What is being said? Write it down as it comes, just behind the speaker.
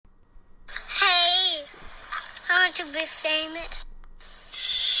want to be famous.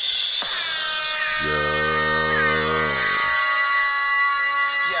 Yo.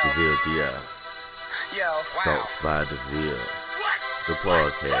 DeVille D.I. Thoughts by DeVille. The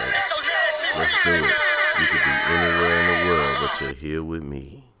podcast. Let's do it. You could be anywhere in the world, but you're here with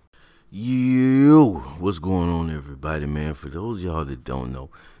me. Yo, what's going on, everybody, man? For those of y'all that don't know,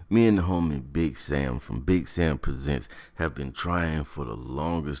 me and the homie Big Sam from Big Sam Presents have been trying for the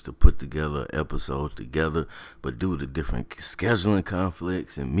longest to put together an episode together, but due to different scheduling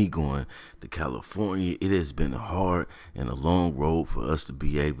conflicts and me going to California, it has been hard and a long road for us to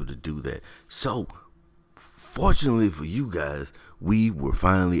be able to do that. So, fortunately for you guys, we were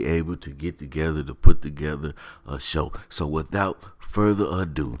finally able to get together to put together a show. So without further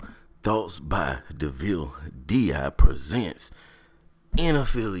ado, Thoughts by DeVille D.I. Presents, in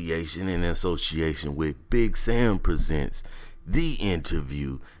affiliation and association with Big Sam Presents, the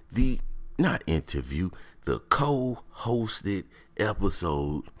co-hosted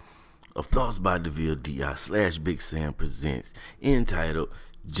episode of Thoughts by DeVille D.I. / Big Sam Presents, entitled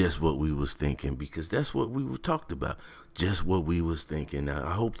Just What We Was Thinking, because that's what we were talked about. Just what we was thinking. Now,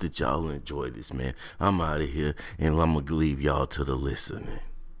 I hope that y'all enjoy this, man. I'm out of here, and I'm going to leave y'all to the listening.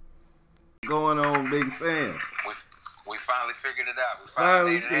 Going on, Big Sam? We finally figured it out. We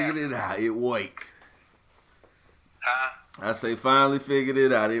finally figured it out. It worked. Huh? I say finally figured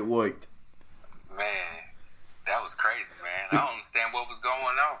it out. It worked. Man, that was crazy, man. I don't understand what was going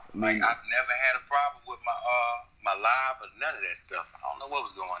on. Like, I've never had a problem with my live or none of that stuff. I don't know what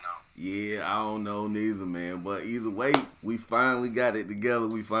was going on. Yeah, I don't know neither, man. But either way, we finally got it together.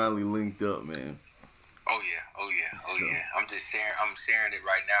 We finally linked up, man. Oh yeah. I'm just sharing. I'm sharing it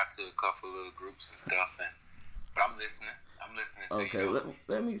right now to a couple of little groups and stuff, but I'm listening. To you. Okay,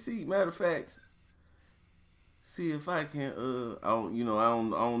 let me see. Matter of fact, see if I can. I don't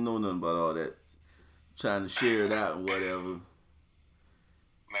know nothing about all that. Trying to share it out and whatever.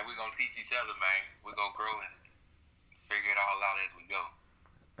 Man, we're gonna teach each other, man. We're gonna grow and figure it all out as we go.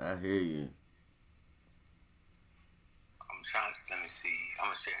 I hear you. Let me see.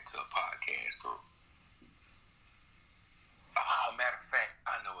 I'm gonna share it to a podcast group. Oh, matter of fact,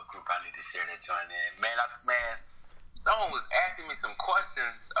 I know what group I need to share that joint in. Man, someone was asking me some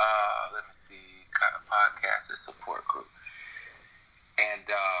questions. Let me see, kind of podcast or support group, and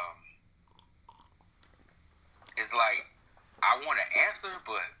it's like I want to answer,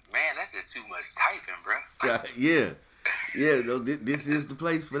 but man, that's just too much typing, bro. Yeah. This is the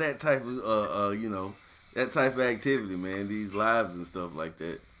place for that type of that type of activity, man. These lives and stuff like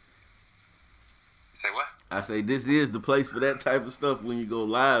that. Say what? I say this is the place for that type of stuff when you go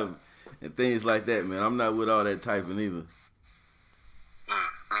live and things like that, man. I'm not with all that typing either.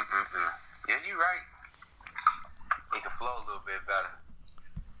 Yeah, you're right. It can flow a little bit better.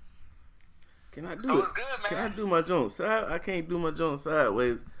 Can I do so it? It's good, man. Can I do my joint side? I can't do my joint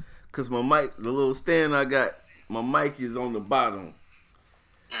sideways because my mic, the little stand I got, my mic is on the bottom.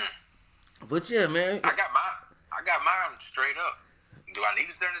 But yeah, man. I got mine straight up. Do I need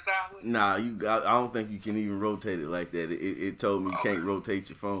to turn it sideways? Nah, I don't think you can even rotate it like that. It told me you can't rotate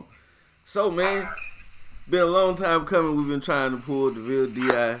your phone. So, man, been a long time coming. We've been trying to pull DeVille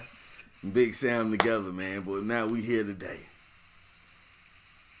D.I. and Big Sam together, man. But now we here today.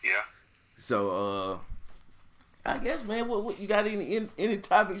 Yeah. So, I guess, man, what you got any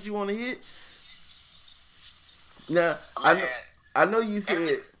topics you want to hit? Now, I know you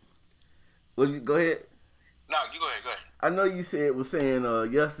said. Well, go ahead. No, you go ahead. I know you was saying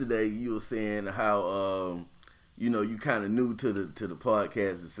yesterday. You were saying how you kind of new to the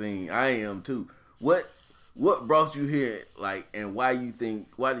podcasting scene. I am too. What brought you here? Like, and why do you think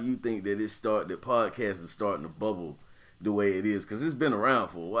that podcasting is starting to bubble the way it is? Because it's been around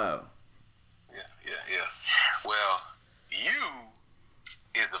for a while. Yeah. Well, you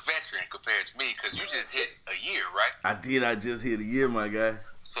is a veteran compared to me because you just hit a year, right? I did. I just hit a year, my guy.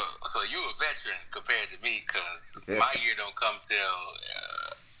 So you a veteran compared to me because my year don't come till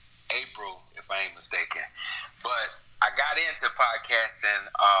April, if I ain't mistaken. But I got into podcasting.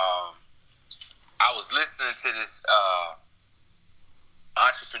 I was listening to this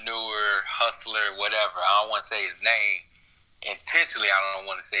entrepreneur, hustler, whatever. I don't want to say his name. Intentionally, I don't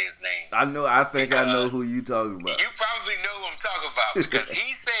want to say his name. I know. I think I know who you talking about. You probably know who I'm talking about because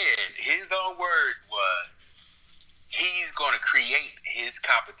he said his own words was he's going to create his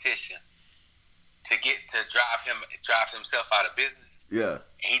competition to drive himself out of business. Yeah.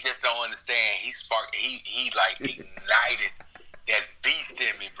 He just don't understand. He like ignited that beast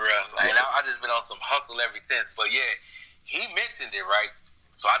in me, bro. Like, I just been on some hustle ever since. But yeah, he mentioned it, right?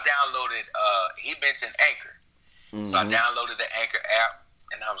 So I downloaded. He mentioned Anchor. Mm-hmm. So I downloaded the Anchor app.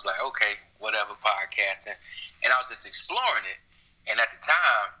 and I was like, okay, whatever, podcasting. And I was just exploring it. And at the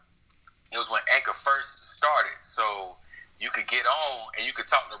time, it was when Anchor first started. So you could get on and you could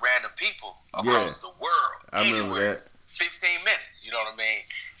talk to random people across the world. I remember that. 15 minutes, you know what I mean?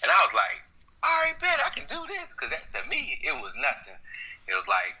 And I was like, all right, bet I can do this. Because to me, it was nothing. It was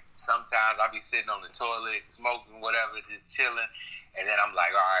like, sometimes I'll be sitting on the toilet, smoking, whatever, just chilling. And then I'm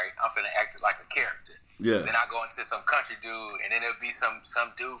like, all right, I'm finna act like a character. Yeah. Then I go into some country dude, and then there'll be some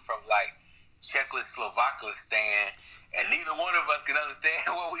dude from like Czechoslovakia, and neither one of us can understand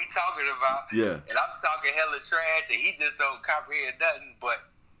what we talking about. Yeah. And I'm talking hella trash, and he just don't comprehend nothing. But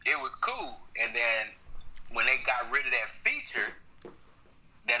it was cool. And then when they got rid of that feature,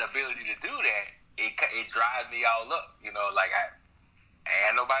 that ability to do that, it drives me all up. You know, like I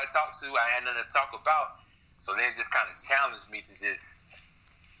had nobody to talk to. I had nothing to talk about. So they just kind of challenged me to just,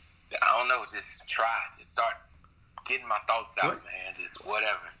 I don't know, just start getting my thoughts out, man. Just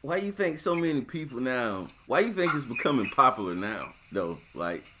whatever. Why you think so many people now, why you think it's becoming popular now, though?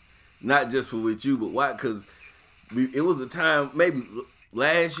 Like, not just for with you, but why? Because it was a time, maybe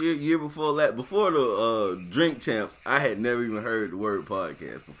last year before that, before the Drink Champs, I had never even heard the word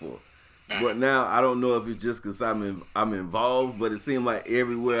podcast before. But now, I don't know if it's just because I'm involved, but it seems like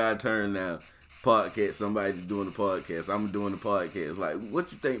everywhere I turn now, podcast, somebody's doing the podcast. I'm doing the podcast. Like,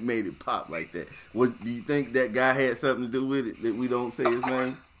 what you think made it pop like that? What do you think that guy had something to do with it that we don't say his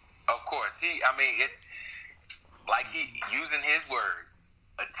name? Of course, it's like he using his words.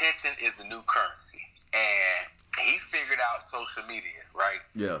 Attention is the new currency, and he figured out social media, right?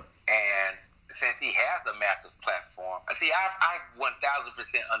 Yeah. And since he has a massive platform, I 1000%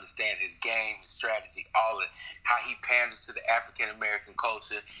 understand his game, his strategy, all of it, how he panders to the African American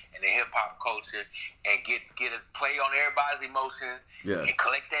culture and the hip hop culture, and get us play on everybody's emotions, and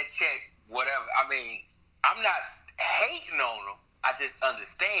collect that check, whatever. I mean, I'm not hating on him. I just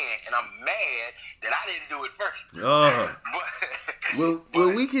understand, and I'm mad that I didn't do it first. Oh,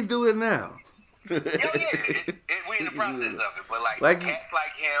 well, we can do it now. We in the process of it, but like cats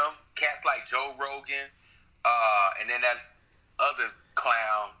like him, cats like Joe Rogan, and then that other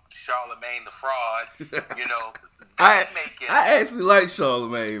clown, Charlemagne the Fraud, you know. I actually like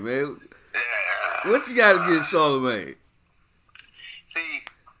Charlemagne, man. What you got against Charlemagne? See,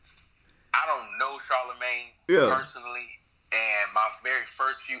 I don't know Charlemagne personally, and my very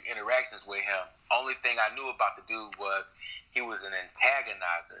first few interactions with him, only thing I knew about the dude was he was an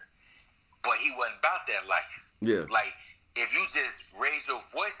antagonizer, but he wasn't about that life. Yeah. Like, if you just raise your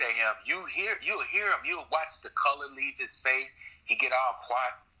voice at him, you'll hear him. You'll watch the color leave his face. He get all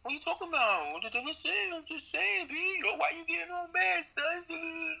quiet. What are you talking about? What did I say? I'm just saying, B. Why you getting all mad, son?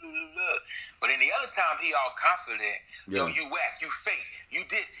 But then the other time, he all confident. Yo, you whack, you fake, you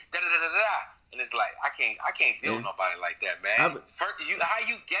this, da-da-da-da-da. And it's like, I can't deal with nobody like that, man. How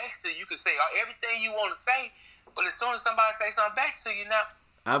you gangster, you can say everything you want to say, but as soon as somebody say something back to you now.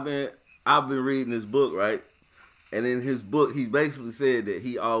 I've been reading this book, right? And in his book, he basically said that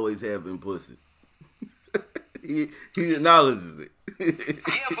he always have been pussy. he acknowledges it. Yeah,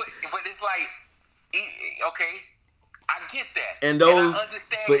 but it's like, okay, I get that. And those,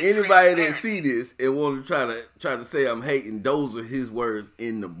 for anybody that see this and want to try to say I'm hating, those are his words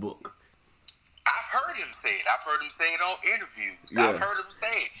in the book. I've heard him say it. I've heard him say it on interviews. Yeah. I've heard him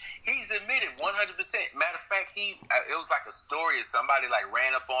say it. He's admitted 100%. Matter of fact, it was like a story of somebody like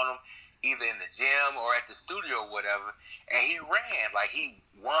ran up on him, either in the gym or at the studio or whatever, and he ran. Like, he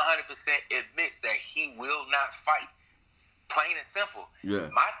 100% admits that he will not fight. Plain and simple.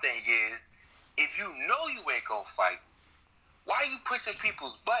 Yeah. My thing is, if you know you ain't gonna fight, why are you pushing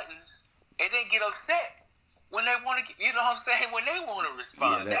people's buttons and then get upset when they want to, you know what I'm saying, when they want to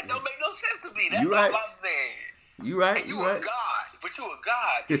respond? That don't make no sense to me. That's all I'm saying. You right. And you a god, but you a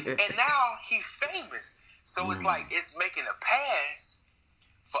god. And now he's famous. So it's like, it's making a pass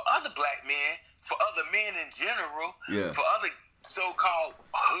for other black men, for other men in general, for other so-called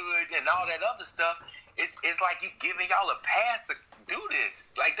hood and all that other stuff. It's like you giving y'all a pass to do this.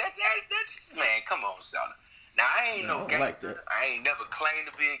 Like, that's, man, come on, Shauna. Now, I ain't no gangster. Like, I ain't never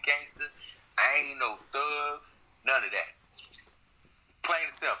claimed to be a gangster. I ain't no thug. None of that. Plain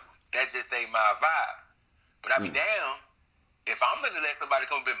and simple. That just ain't my vibe. But I be damn if I'm going to let somebody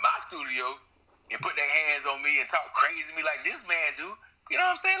come up in my studio and put their hands on me and talk crazy to me like this man do. You know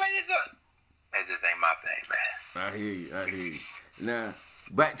what I'm saying? Like, that just ain't my thing, man. I hear you. Now,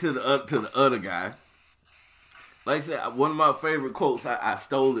 back to the other guy. Like I said, one of my favorite quotes, I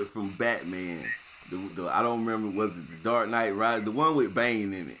stole it from Batman. I don't remember, was it The Dark Knight Rises? The one with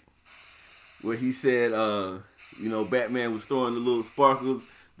Bane in it. Where he said, Batman was throwing the little sparkles,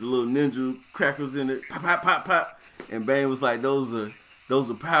 the little ninja crackers in it, pop, pop, pop, pop. And Bane was like, those those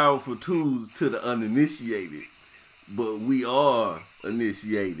are powerful tools to the uninitiated, but we are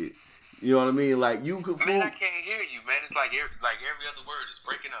initiated. You know what I mean? Like you could. Man, I can't hear you, man. It's like every other word is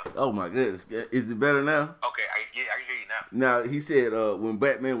breaking up. Oh my goodness, is it better now? Okay, I can hear you now. Now he said when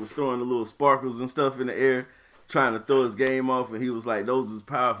Batman was throwing the little sparkles and stuff in the air, trying to throw his game off, and he was like, "Those is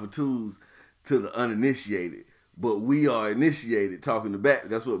powerful tools to the uninitiated, but we are initiated." Talking to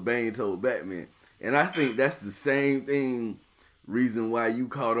Batman, that's what Bane told Batman, and I think that's the same thing. Reason why you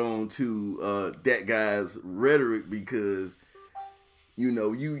caught on to that guy's rhetoric, because you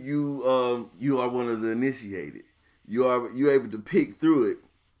know you are one of the initiated. You're able to pick through it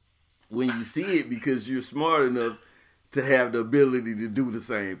when you see it because you're smart enough to have the ability to do the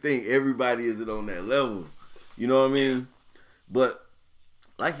same thing. Everybody isn't on that level. You know what I mean? But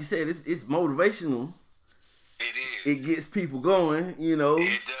like you said, it's motivational. It is. It gets people going, you know.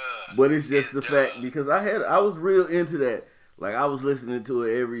 It does. But it's just the fact because I was real into that. Like I was listening to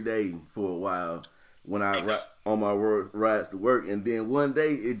it every day for a while when on my rides to work, and then one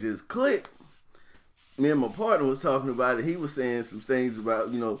day it just clicked. Me and my partner was talking about it. He was saying some things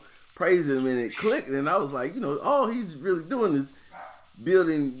about, you know, praising him, and it clicked. And I was like, you know, all he's really doing is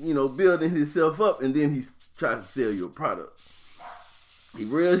building himself up, and then he tries to sell you a product. He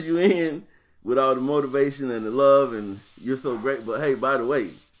reels you in with all the motivation and the love, and you're so great. But hey, by the way,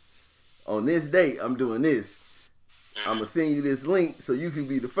 on this date, I'm doing this. I'm gonna send you this link so you can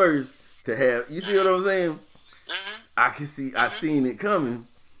be the first to have. You see what I'm saying? I seen it coming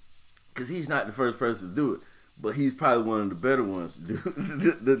because he's not the first person to do it, but he's probably one of the better ones to do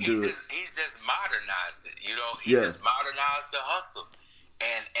it. He's just modernized it. You know, he just modernized the hustle,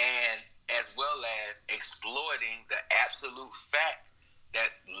 and as well as exploiting the absolute fact that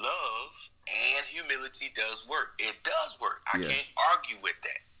love and humility does work. It does work. I can't argue with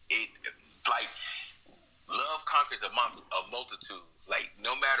that. It like. Love conquers a multitude. Like,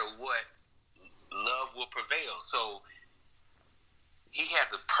 no matter what, love will prevail. So, he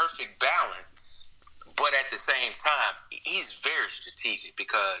has a perfect balance, but at the same time, he's very strategic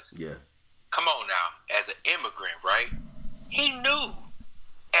because, come on now, as an immigrant, right? He knew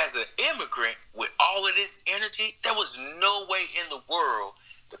as an immigrant with all of this energy, there was no way in the world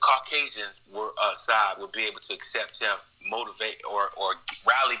the Caucasian side would be able to accept him, motivate, or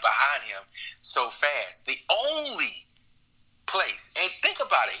rally behind him so fast. The only place, and think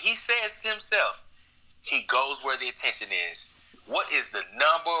about it, he says to himself, he goes where the attention is. What is the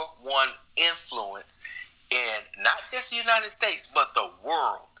number one influence in not just the United States, but the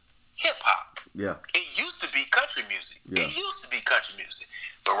world? Hip-hop. Yeah. It used to be country music. Yeah. It used to be country music.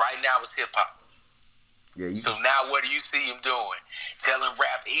 But right now it's hip-hop. Yeah, so now what do you see him doing? Telling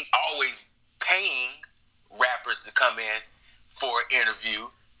rap. He always paying rappers to come in for an interview.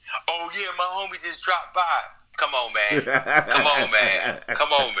 Oh, yeah, my homie just dropped by. Come on, man. Come on, man.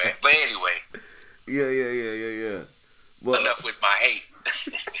 Come on, man. But anyway. Yeah. Well, enough with my hate.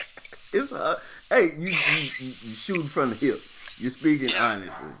 It's hey, you shooting from the hip. You're speaking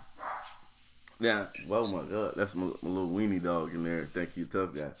honestly. Now, oh my God, that's my little weenie dog in there. Thank you,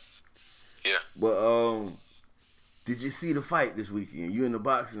 tough guy. Yeah. But did you see the fight this weekend? You in the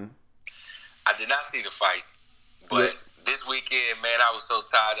boxing? I did not see the fight, but this weekend, man, I was so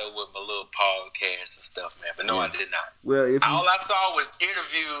tied up with my little podcast and stuff, man. But no, I did not. Well, all I saw was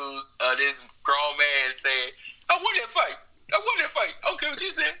interviews of this grown man saying, "I won that fight. I won that fight. I don't care what you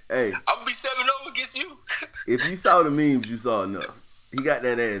said. Hey, I'm gonna be 7-0 against you." If you saw the memes, you saw enough. He got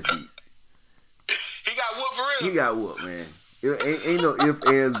that ass beat. He got whooped for real. He got whooped, man. Ain't no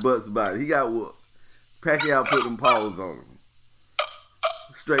ifs, ands, buts about it. He got whooped. Pacquiao put them paws on him.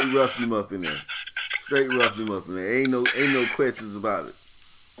 Straight roughed him up in there. Ain't no questions about it.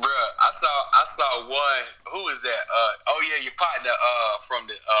 Bruh, I saw one. Who is that? Oh yeah, your partner from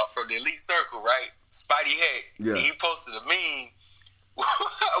the Elite Circle, right? Spidey Heck. Yeah. He posted a meme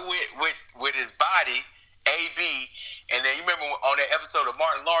with his body, AB. And then you remember on that episode of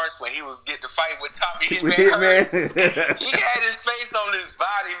Martin Lawrence when he was getting to fight with Tommy Hitman? He had his face on his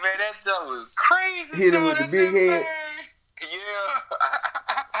body, man. That joke was crazy. Hit him with the big head. Yeah.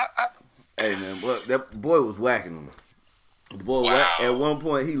 Hey, man, that boy was whacking him. The boy at one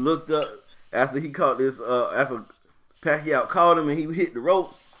point, he looked up after he caught this, after Pacquiao caught him and he hit the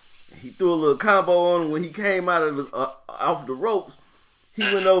ropes. He threw a little combo on him. When he came out of off the ropes, he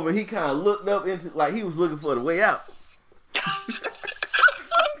went over and he kind of looked up into, like he was looking for the way out.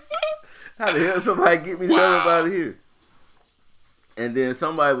 How the hell somebody get me the hell up out of here? And then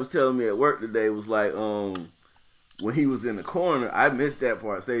somebody was telling me at work today, was like, when he was in the corner, I missed that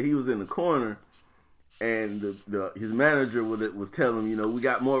part. Say he was in the corner, and his manager was telling him, you know, we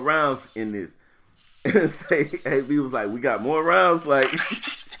got more rounds in this. and say, hey, B was like, we got more rounds. Like,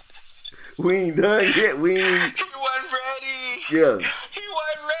 we ain't done yet. We ain't. He wasn't ready. Yeah. He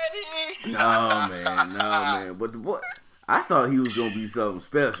wasn't ready. No, man. But the boy, I thought he was going to be something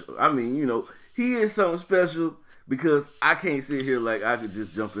special. I mean, you know, he is something special because I can't sit here like I could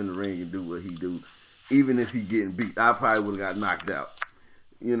just jump in the ring and do what he do. Even if he getting beat, I probably would have got knocked out.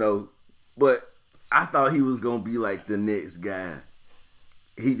 You know, but I thought he was going to be like the next guy.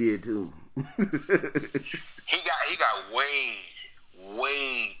 He did too. He got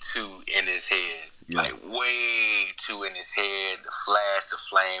way too in his head. Yeah. Like way too in his head. The flash, the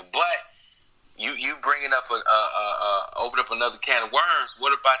flame. But you bringing up open up another can of worms.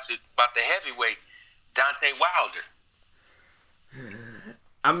 What about the heavyweight Deontay Wilder?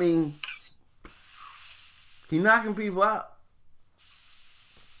 I mean, he knocking people out.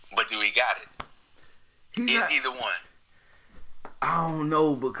 But do he got it? Is he the one? I don't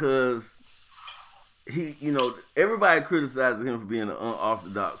know because he, you know, everybody criticizes him for being an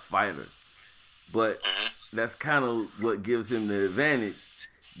unorthodox fighter, but that's kind of what gives him the advantage.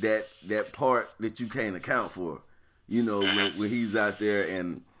 That part that you can't account for, you know, when he's out there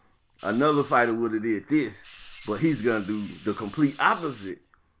and another fighter would have did this, but he's gonna do the complete opposite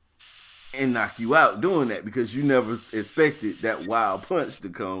and knock you out doing that because you never expected that wild punch to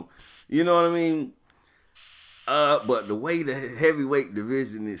come. You know what I mean? But the way the heavyweight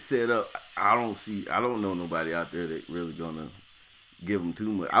division is set up, I don't know nobody out there that really gonna give him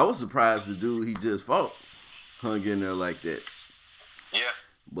too much. I was surprised the dude he just fought hung in there like that. Yeah.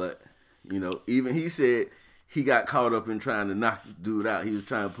 But, you know, even he said he got caught up in trying to knock the dude out. He was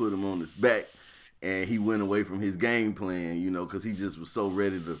trying to put him on his back, and he went away from his game plan, you know, because he just was so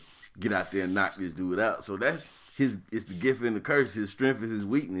ready to get out there and knock this dude out. So that's it's the gift and the curse. His strength is his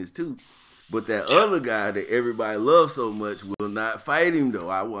weakness, too. But that other guy that everybody loves so much will not fight him, though.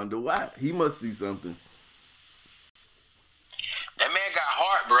 I wonder why. He must see something. That man got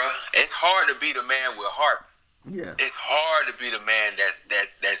heart, bro. It's hard to beat a man with heart. Yeah. It's hard to beat a man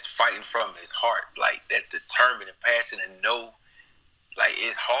that's fighting from his heart. Like, that's determined and passionate and know. Like,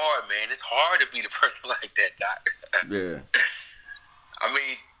 it's hard, man. It's hard to beat a person like that, Doc. Yeah. I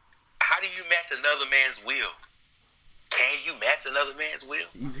mean, how do you match another man's will? Can you match another man's will?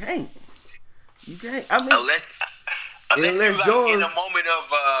 You can't. I mean, unless you're like in a moment of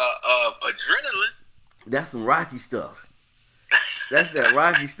adrenaline. That's some Rocky stuff. That's that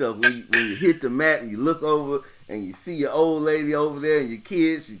Rocky stuff when you hit the mat and you look over and you see your old lady over there and your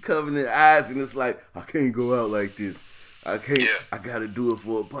kids, you covering their eyes and it's like, I can't go out like this. I can't. Yeah. I got to do it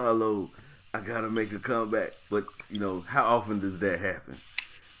for Apollo. I got to make a comeback. But, you know, how often does that happen?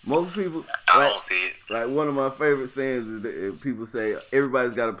 Most people, I don't see it. Like one of my favorite sayings is that people say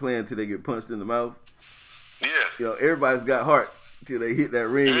everybody's got a plan until they get punched in the mouth. Yeah. You know, everybody's got heart till they hit that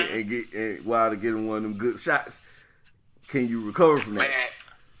ring and Wilder get them one of them good shots. Can you recover from that? Man,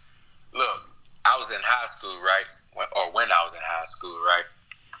 look, I was in high school, right? When I was in high school, right?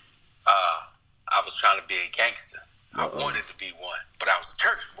 I was trying to be a gangster. I wanted to be one, but I was a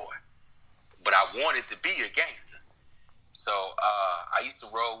church boy. But I wanted to be a gangster. So I used to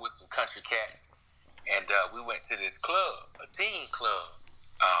roll with some country cats, and we went to this club, a teen club,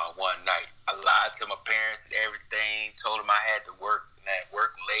 one night. I lied to my parents and everything, told them I had to work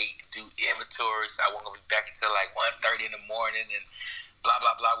late, do inventory, so I wasn't going to be back until like 1:30 in the morning and blah,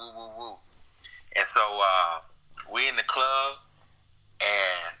 blah, blah, woo, woo, woo. And so we in the club,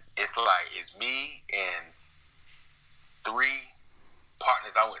 and it's me and 3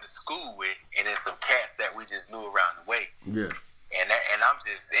 partners I went to school with, and then some cats that we just knew around the way. Yeah. And I'm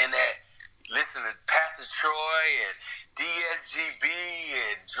just in that, listening to Pastor Troy and DSGB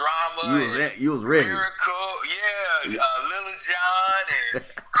and Drama. You was ready. Miracle, yeah. Lil Jon and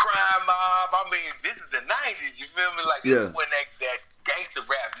Crime Mob. I mean, this is the 90s, you feel me? Like, this is when that gangster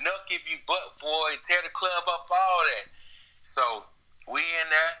rap, Nuck If You Butt Boy, tear the club up, all that. So, we in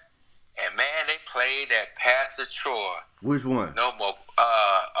there, and man, they played that Pastor Troy. Which one? No more.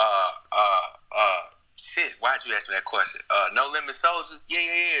 Shit, why'd you ask me that question? No Limit Soldiers?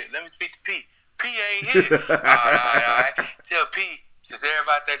 Yeah. Let me speak to P. P ain't here. All right. Tell P, since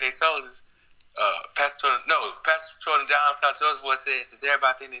everybody think they soldiers, Pastor Jordan down South Georgia boy said, since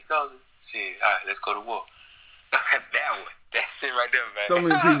everybody think they soldiers, shit, all right, let's go to war. That one. That's it right there, man. So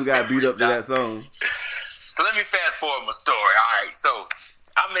many people got beat up to that song. So let me fast forward my story. All right, so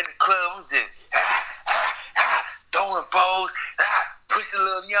I'm in the club. I'm just throwing bows, pushing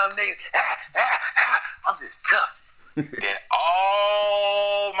little young niggas. I'm just tough. Then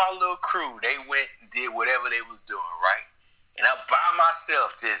all my little crew, they went and did whatever they was doing, right? And I'm by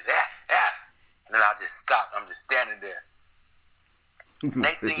myself, just and then I just stopped. I'm just standing there.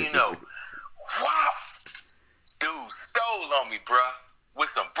 Next thing you know, Wow. Dude stole on me, bruh, with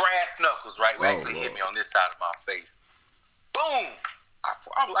some brass knuckles, right? Actually hit me on this side of my face. Boom.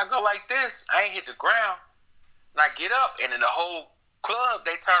 I go like this. I ain't hit the ground. And I get up, and in the whole club,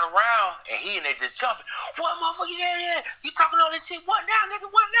 they turn around, and they just jumping. What, motherfucker? Yeah. You talking all this shit? What now, nigga?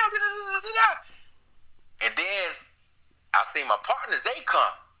 What now? Da-da-da-da-da. And then I see my partners, they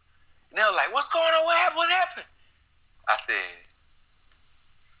come. And they were like, what's going on? What happened? I said,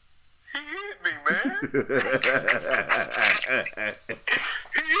 he hit me, man.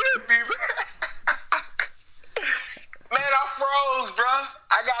 He hit me, man. Man, I froze, bro.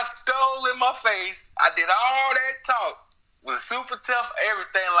 I got stole in my face. I did all that talk. Was super tough,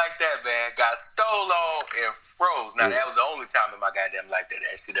 everything like that, man. Got stole on and froze. Now, that was the only time in my goddamn life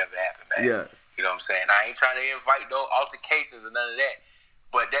that shit ever happened, man. Yeah. You know what I'm saying? I ain't trying to invite no altercations or none of that.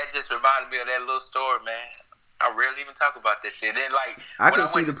 But that just reminded me of that little story, man. I rarely even talk about this shit. Then, like, I can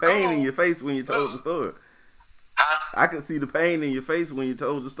see the pain in your face when you told the story. Huh? I can see the pain in your face when you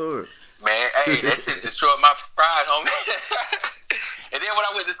told the story. Man, hey, that shit destroyed my pride, homie. And then when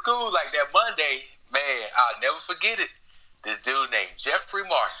I went to school, like that Monday, man, I'll never forget it. This dude named Jeffrey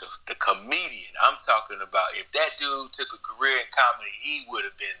Marshall, the comedian, I'm talking about. If that dude took a career in comedy, he would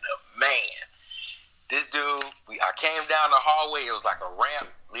have been the man. This dude, I came down the hallway. It was like a ramp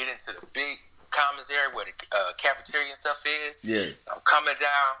leading to the big commons area where the cafeteria and stuff is. Yeah. I'm coming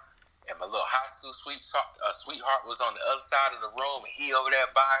down, and my little high school sweetheart was on the other side of the room, and he over there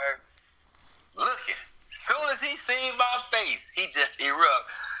by her, looking. As soon as he seen my face, he just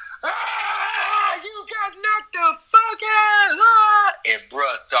erupted. You got knocked the fuck out! And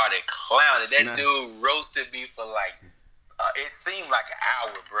bruh started clowning. That dude roasted me for like, it seemed like an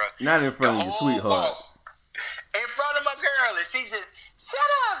hour, bruh. Not in front of your sweetheart. In front of my girl, and she just, shut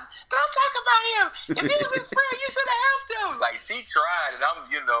up! Don't talk about him! If he was his friend, you should have helped him! Like, she tried, and I'm,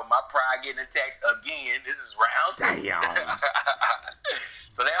 my pride getting attacked again. This is round 2.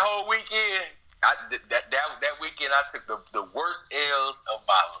 So that whole weekend, that weekend, I took the worst L's of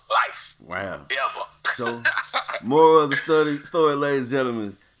my life. Wow. Ever. So, moral of the story, ladies and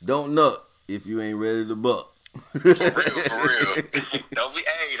gentlemen, don't nut if you ain't ready to buck. For real.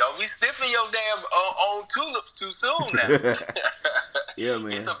 Don't be sniffing your damn own tulips too soon now. Yeah,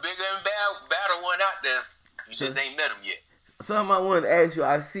 man. It's a bigger and badder one out there. You just ain't met him yet. Something I wanted to ask you.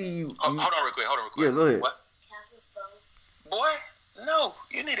 I see you. Hold on real quick. Yeah, go ahead. What? Boy, no.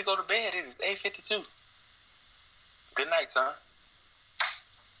 You need to go to bed. It is 8:52. Good night, son.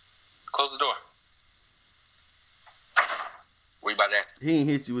 Close the door. What you about to ask? He ain't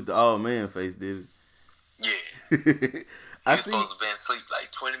hit you with the all man face, did he? Yeah. I see. Supposed to be asleep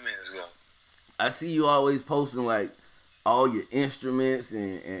like 20 minutes ago. I see you always posting like all your instruments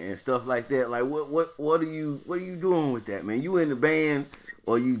and stuff like that. Like what are you doing with that, man? You in the band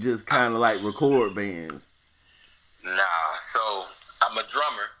or you just kind of like record bands? Nah, so I'm a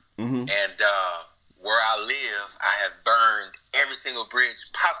drummer, and where I live, I have burned every single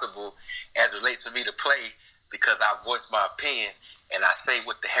bridge possible as it relates for me to play because I voice my opinion and I say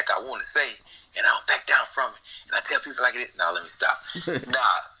what the heck I want to say and I don't back down from it. And I tell people like it. Nah, let me stop.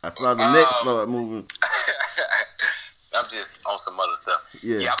 I saw the neck start moving. I'm just on some other stuff.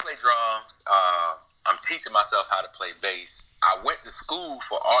 Yeah, I play drums. I'm teaching myself how to play bass. I went to school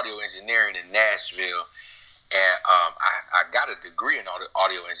for audio engineering in Nashville. And I got a degree in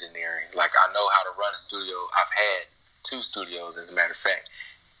audio engineering. Like, I know how to run a studio. I've had 2 studios, as a matter of fact,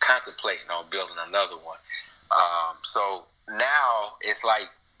 contemplating on building another one. So now it's like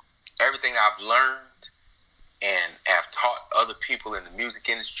everything I've learned and have taught other people in the music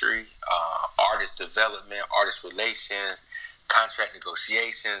industry, artist development, artist relations, contract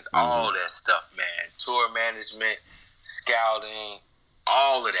negotiations, all that stuff, man. Tour management, scouting,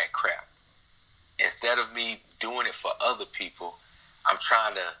 all of that crap. Instead of me doing it for other people, I'm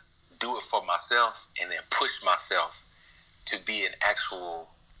trying to do it for myself and then push myself to be an actual,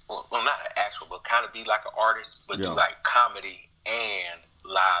 well not an actual, but kind of be like an artist, but do like comedy and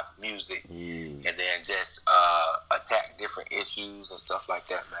live music, and then just attack different issues and stuff like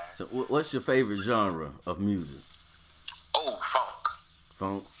that, man. So what's your favorite genre of music? Oh, funk,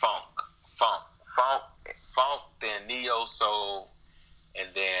 then neo soul,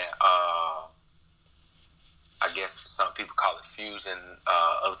 and then I guess some people call it fusion,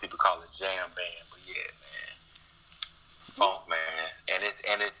 other people call it jam band, but yeah, man, funk, man, and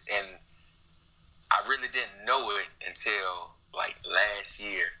I really didn't know it until like last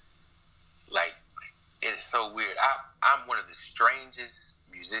year. Like, it is so weird. I'm one of the strangest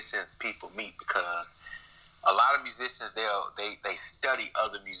musicians people meet because a lot of musicians they study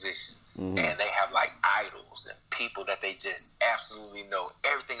other musicians, and they have like idols and people that they just absolutely know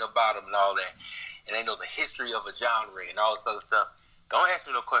everything about them and all that, and they know the history of a genre and all this other stuff. Don't ask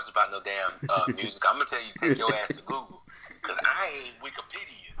me no questions about no damn music. I'm gonna tell you, take your ass to Google, cause I ain't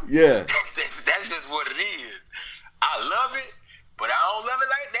Wikipedia. Yeah, that's just what it is. I love it, but I don't love it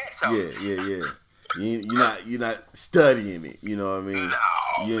like that. So. Yeah. You're not studying it. You know what I mean?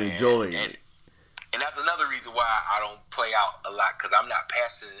 No, you're man. enjoying it. And that's another reason why I don't play out a lot, because I'm not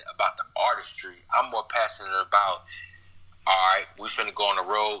passionate about the artistry. I'm more passionate about, all right, we finna go on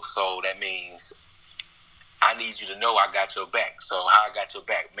the road, so that means I need you to know I got your back. So how I got your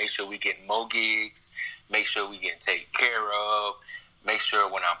back? Make sure we get more gigs. Make sure we get taken care of. Make sure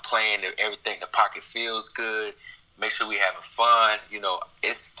when I'm playing that everything, the pocket feels good. Make sure we having fun. You know,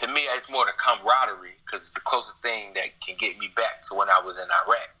 to me, it's more the camaraderie, because it's the closest thing that can get me back to when I was in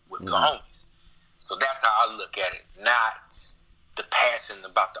Iraq with the homies. So that's how I look at it. Not the passion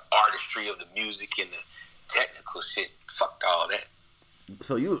about the artistry of the music and the technical shit. Fuck all that.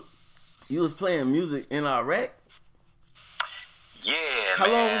 So you was playing music in Iraq? Yeah, How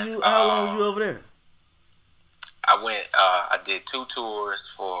long was you over there? I did 2 tours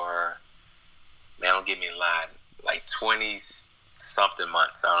for, man, don't get me in line, like 20-something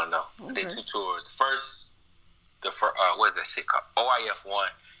months. I don't know. Okay. I did 2 tours. The first, what is that shit called? OIF 1.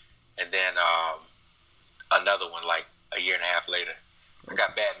 And then another one like a year and a half later. I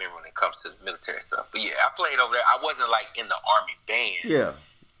got bad memory when it comes to military stuff. But yeah, I played over there. I wasn't like in the Army band. Yeah.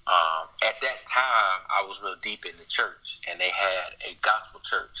 At that time, I was real deep in the church, and they had a gospel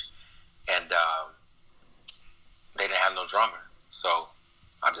church, and they didn't have no drummer, so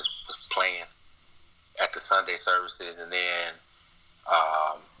I just was playing at the Sunday services, and then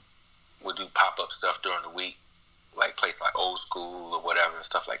we'd do pop-up stuff during the week, like places like Old School or whatever and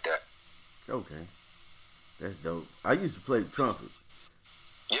stuff like that. Okay, that's dope. I used to play the trumpet.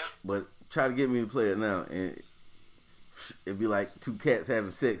 Yeah. But try to get me to play it now, and it'd be like 2 cats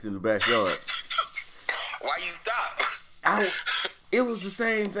having sex in the backyard. Why you stop? It was the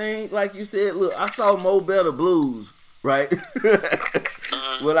same thing, like you said. Look, I saw Mo Better Blues, right?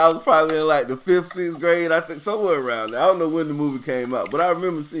 When I was probably in like the 5th, 6th grade, I think somewhere around there. I don't know when the movie came out, but I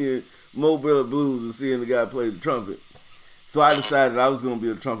remember seeing Mo Better Blues and seeing the guy play the trumpet. So I decided I was going to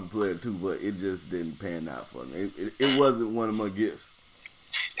be a trumpet player too, but it just didn't pan out for me. It wasn't one of my gifts.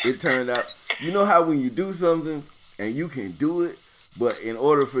 It turned out, you know how when you do something and you can do it, but in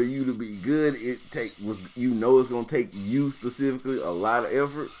order for you to be good, it's going to take you specifically a lot of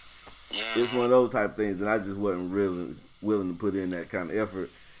effort. It's one of those type of things, and I just wasn't really willing to put in that kind of effort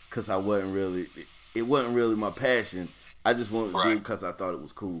because it wasn't really my passion. I just wanted to do it because I thought it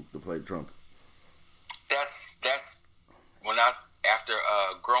was cool to play the trumpet. That's when after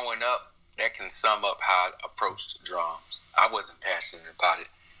growing up, that can sum up how I approached drums. I wasn't passionate about it,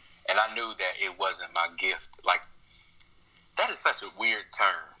 and I knew that it wasn't my gift. Like, that is such a weird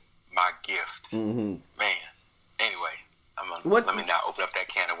term, my gift. Man. Anyway, let me not open up that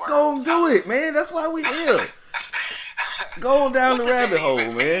can of worms. Go and do it, man. That's why we here. Go down the rabbit hole,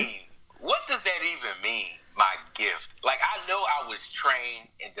 man. What does that even mean, my gift? Like, I know I was trained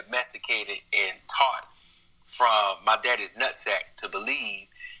and domesticated and taught from my daddy's nutsack to believe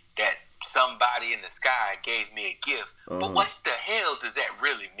that somebody in the sky gave me a gift. But what the hell does that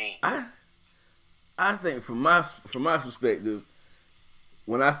really mean? I think from my perspective,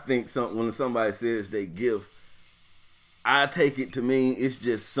 when somebody says they gift, I take it to mean it's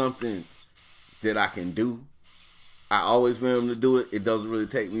just something that I can do. I always been able to do it. It doesn't really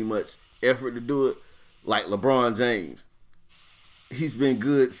take me much effort to do it. Like LeBron James, he's been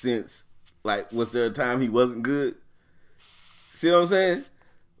good since, like, was there a time he wasn't good? See what I'm saying?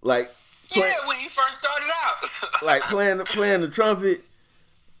 Like, when he first started out. Like playing the trumpet,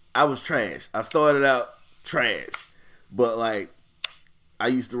 I was trash. I started out trash. But like, I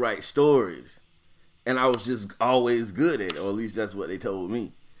used to write stories, and I was just always good at it, or at least that's what they told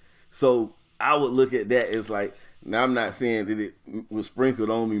me. So I would look at that as like, now I'm not saying that it was sprinkled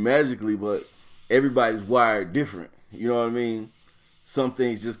on me magically, but everybody's wired different. You know what I mean? Some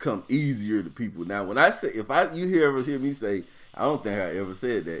things just come easier to people. Now, when I say, you ever hear me say, I don't think I ever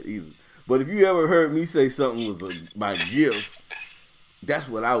said that either. But if you ever heard me say something was my gift, that's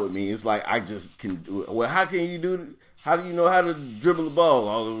what I would mean. It's like, I just can do it. Well, how can you do it? How do you know how to dribble the ball?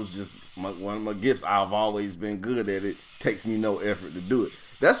 Oh, it was just one of my gifts. I've always been good at it. Takes me no effort to do it.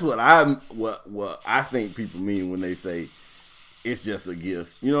 That's what I think people mean when they say it's just a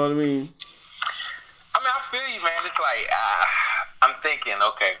gift. You know what I mean? I mean, I feel you, man. It's like, I'm thinking,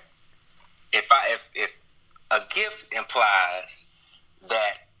 okay, if a gift implies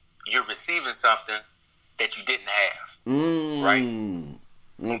that you're receiving something that you didn't have. Right?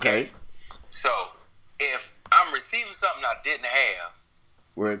 Okay. So if I'm receiving something I didn't have,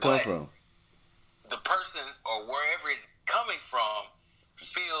 where it comes from, the person or wherever it's coming from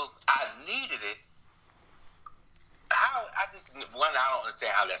feels I needed it. How I don't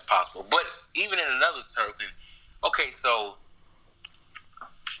understand how that's possible. But even in another token, okay, so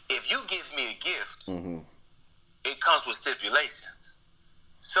if you give me a gift, it comes with stipulations.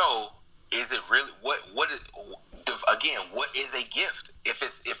 So is it really what is a gift?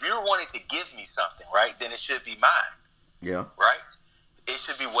 If you're wanting to give me something, right, then it should be mine. Yeah. Right? It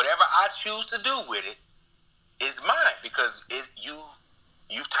should be whatever I choose to do with it is mine because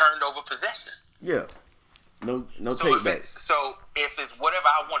you've turned over possession. Yeah. No take back. So if it's whatever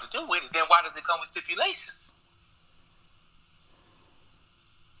I want to do with it, then why does it come with stipulations?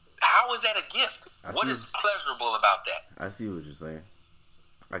 How is that a gift? What is pleasurable about that? I see what you're saying.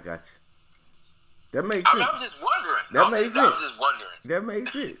 I got you. That makes sense. I'm just wondering. I'm just wondering. That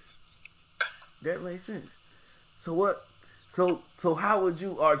makes sense. That makes sense. So what? So how would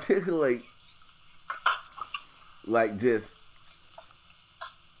you articulate like just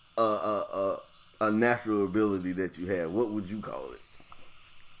a natural ability that you have? What would you call it?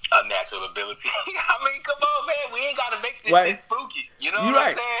 A natural ability. I mean, come on, man. We ain't got to make this shit spooky. You know what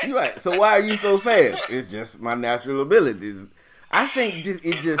I'm saying? You're right. So why are you so fast? It's just my natural abilities. I think it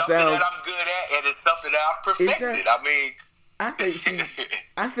it's just something sounds that I'm good at, and it's something that I've perfected.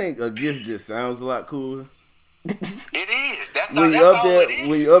 I think a gift just sounds a lot cooler. It is. That's when all it is.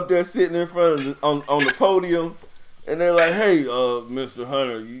 When you're up there sitting in front of on the podium, and they're like, "Hey, Mr.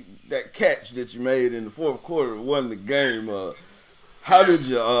 Hunter, that catch that you made in the fourth quarter won the game. How did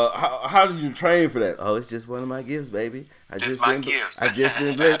you train for that? Oh, it's just one of my gifts, baby. I just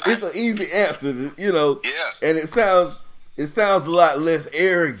didn't blame. It's an easy answer, Yeah. And it sounds a lot less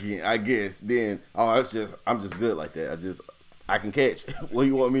arrogant, I guess, than I'm just good like that. I can catch. What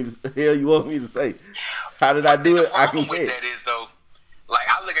you want me to say? How did I do it? I can catch. The problem with that is though, like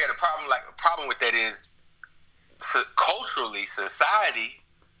I look at a problem with that is culturally, society,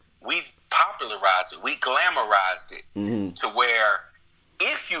 we've popularized it, we glamorized it to where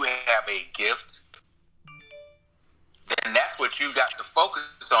if you have a gift, then that's what you got to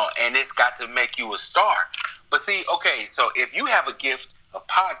focus on, and it's got to make you a star. But see, okay, so if you have a gift of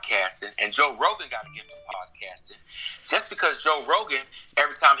podcasting, and Joe Rogan got a gift of podcasting, just because Joe Rogan,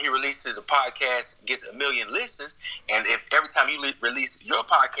 every time he releases a podcast, gets 1 million listens, and if every time you release your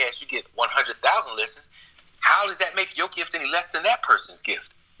podcast, you get 100,000 listens, how does that make your gift any less than that person's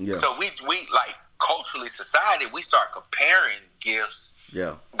gift? Yeah. So we like culturally, society, we start comparing gifts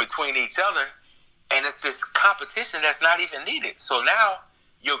between each other, and it's this competition that's not even needed. So now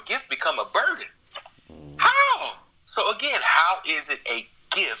your gift become a burden. How? So again, how is it a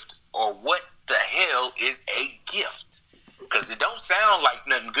gift, or what the hell is a gift? Because it don't sound like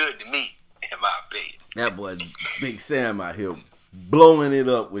nothing good to me, in my opinion. That boy Big Sam out here blowing it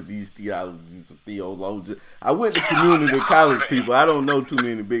up with these theologians. I went to community college, people. I don't know too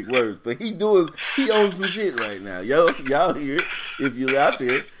many big words, but he owns some shit right now. Y'all hear it. If you're out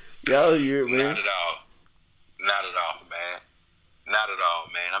there, y'all hear it, man. Not at all, man. Not at all,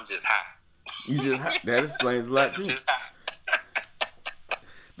 man. I'm just high. You just high. That explains a lot too. Just high.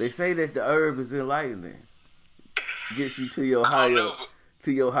 They say that the herb is enlightening. Gets you to your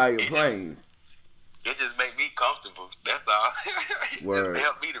higher planes. It just make me comfortable. That's all. It just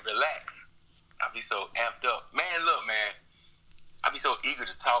help me to relax. I be so amped up. Man, look, man. I be so eager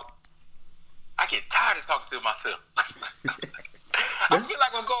to talk. I get tired of talking to myself. I feel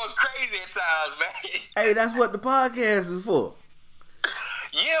like I'm going crazy at times, man. Hey, that's what the podcast is for.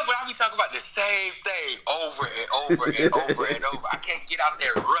 Yeah, but I be talking about the same thing over and over and over and over. I can't get out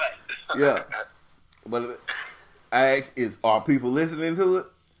that rut. Yeah. But I ask, are people listening to it?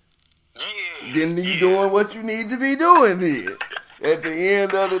 Yeah. Then you doing what you need to be doing then. At the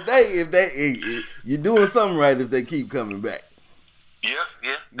end of the day, you're doing something right if they keep coming back. Yeah.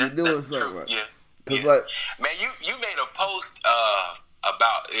 You're doing something right. Yeah. Like, man, you made a post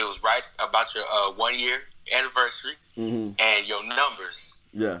about your 1 year anniversary and your numbers.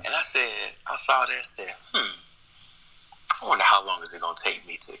 Yeah. And I saw that and said, I wonder how long is it going to take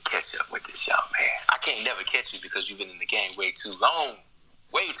me to catch up with this young man. I can't never catch you because you've been in the game way too long.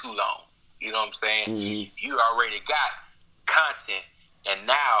 You know what I'm saying? Mm-hmm. You already got content, and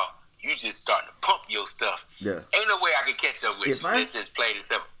now you just starting to pump your stuff. Yeah. Ain't no way I can catch up with you. Let's just play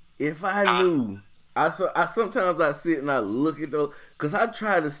this up. If I knew, I sometimes sit and I look at those, because I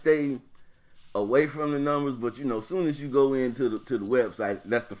try to stay away from the numbers, but as soon as you go into the website,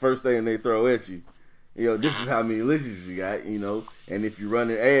 that's the first thing they throw at you. This is how many listens you got, and if you're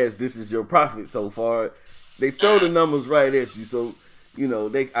running ads, this is your profit so far. They throw the numbers right at you, so,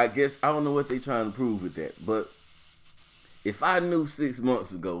 I guess, I don't know what they're trying to prove with that, but if I knew 6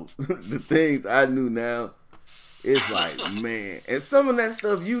 months ago, the things I knew now, it's like, man, and some of that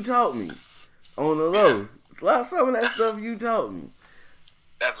stuff you taught me on the low, some of that stuff you taught me.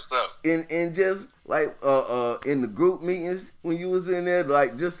 That's what's up. And just, like, in the group meetings, when you was in there,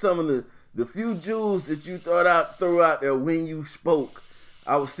 like, just some of the few jewels that you threw out there when you spoke,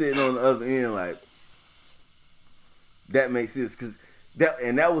 I was sitting on the other end like, that makes sense.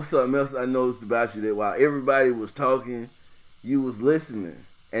 That was something else I noticed about you, that while everybody was talking, you was listening.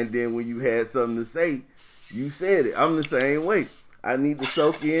 And then when you had something to say, you said it. I'm the same way. I need to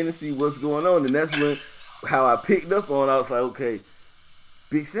soak in and see what's going on. And that's when, how I picked up on, I was like, okay,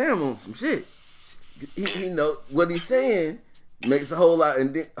 Big Sam on some shit. He know what he's saying makes a whole lot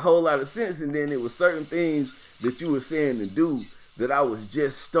of sense, and then it was certain things that you were saying to do that I was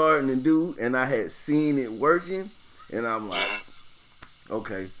just starting to do, and I had seen it working, and I'm like,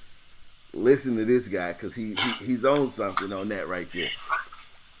 okay, listen to this guy, because he's on something on that right there.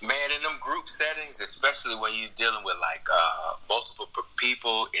 Man, in them group settings, especially when you're dealing with like multiple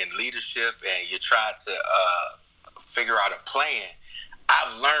people in leadership, and you're trying to figure out a plan,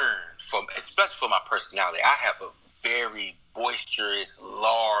 I've learned especially for my personality, I have a very boisterous,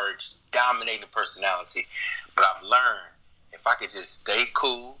 large, dominating personality. But I've learned if I could just stay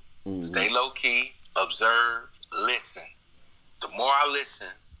cool, stay low key, observe, listen. The more I listen,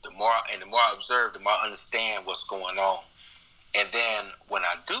 the more I observe, the more I understand what's going on. And then when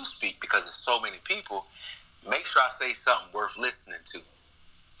I do speak, because there's so many people, make sure I say something worth listening to.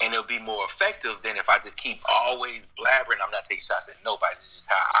 And it'll be more effective than if I just keep always blabbering. I'm not taking shots at nobody. It's just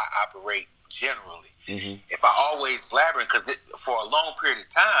how I operate generally. If I always blabbering, because for a long period of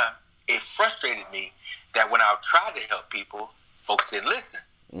time, it frustrated me that when I tried to help people, folks didn't listen.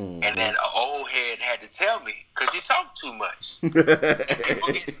 And then an old head had to tell me, because you talk too much. And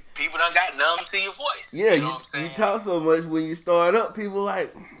people done got numb to your voice. Yeah, you know what I'm saying? You talk so much when you start up, people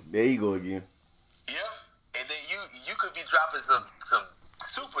like, there you go again. Yep. And then you could be dropping some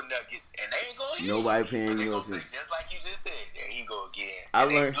super nuggets, and they ain't gonna hear nobody paying you. No attention. Just like you just said, there he go again. I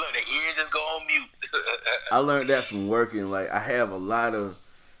learned. Look, their ears just go on mute. I learned that from working. Like we have a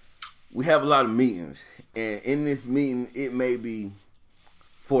lot of meetings, and in this meeting, it may be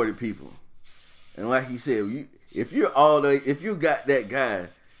 40 people, and like you said, if you got that guy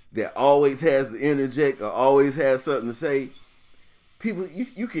that always has to interject or always has something to say, people,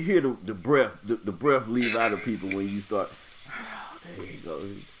 you can hear the breath leave out of people when you start. There you go.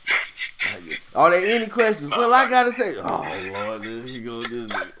 Are there any questions? Well, I gotta say, oh Lord, there you go.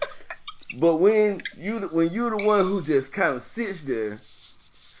 But when you're the one who just kind of sits there,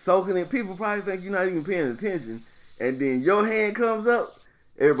 soaking in, people probably think you're not even paying attention, and then your hand comes up,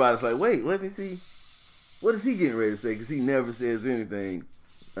 everybody's like, wait, let me see, what is he getting ready to say? Because he never says anything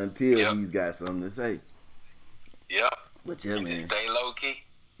until he's got something to say. Yep. But yeah, man, just stay low key.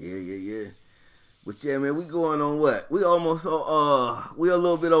 Yeah. But yeah, man, we going on what? We almost we a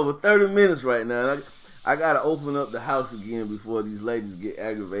little bit over 30 minutes right now. I gotta open up the house again before these ladies get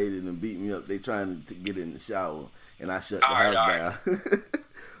aggravated and beat me up. They trying to get in the shower, and I shut the house down.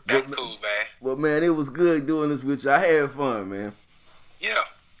 That's cool, man. But man, it was good doing this with you. I had fun, man. Yeah.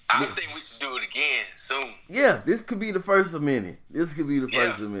 I think we should do it again soon. Yeah, this could be the first of many.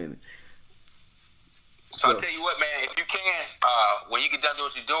 So I'll tell you what, man, if you can, when you get done doing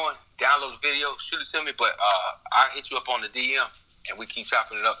what you're doing, download the video, shoot it to me, but I'll hit you up on the DM, and we keep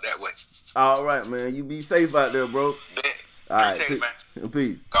chopping it up that way. All right, man. You be safe out there, bro. Bet. All right, Appreciate it, man.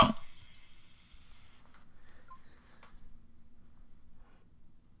 Peace. Go.